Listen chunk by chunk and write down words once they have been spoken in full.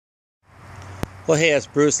Well, hey, it's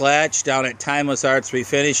Bruce Latch down at Timeless Arts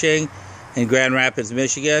Refinishing in Grand Rapids,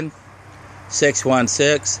 Michigan.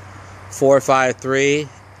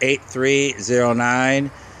 616-453-8309.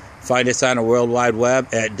 Find us on the World Wide Web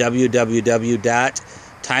at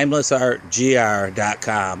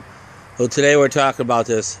www.timelessartgr.com. Well, today we're talking about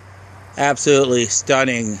this absolutely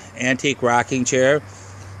stunning antique rocking chair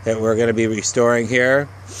that we're going to be restoring here.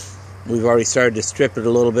 We've already started to strip it a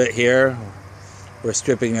little bit here. We're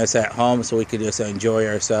stripping this at home so we can just enjoy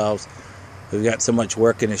ourselves. We've got so much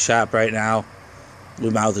work in the shop right now.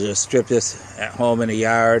 We might as well just strip this at home in the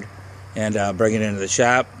yard and bring it into the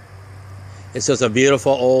shop. It's just a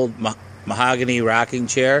beautiful old mahogany rocking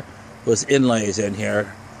chair with inlays in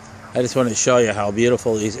here. I just want to show you how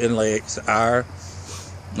beautiful these inlays are.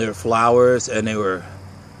 They're flowers and they were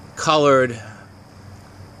colored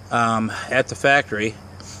at the factory.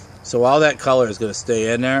 So all that color is going to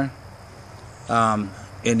stay in there.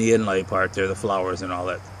 In the inlay part there, the flowers and all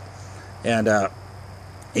that. And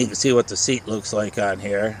you can see what the seat looks like on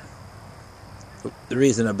here. The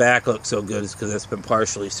reason the back looks so good is because it's been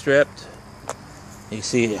partially stripped. You can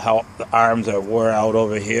see how the arms are wore out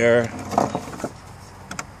over here.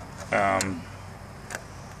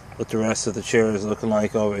 What the rest of the chair is looking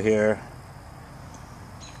like over here.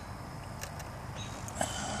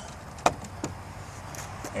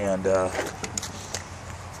 And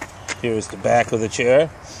here's the back of the chair.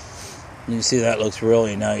 You can see that looks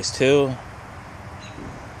really nice too.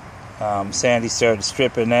 Sandy started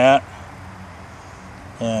stripping that,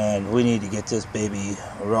 and we need to get this baby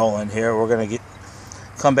rolling here. We're gonna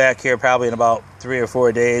come back here probably in about 3 or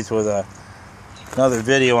 4 days with another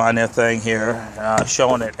video on that thing here,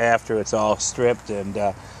 showing it after it's all stripped and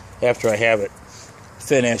after I have it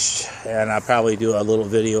finished. And I'll probably do a little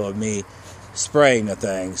video of me spraying the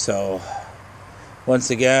thing. So once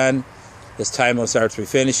again, it's Timeless Arts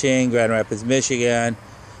Refinishing, Grand Rapids, Michigan,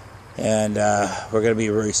 and we're going to be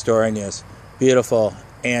restoring this beautiful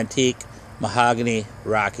antique mahogany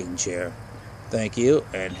rocking chair. Thank you,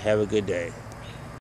 and have a good day.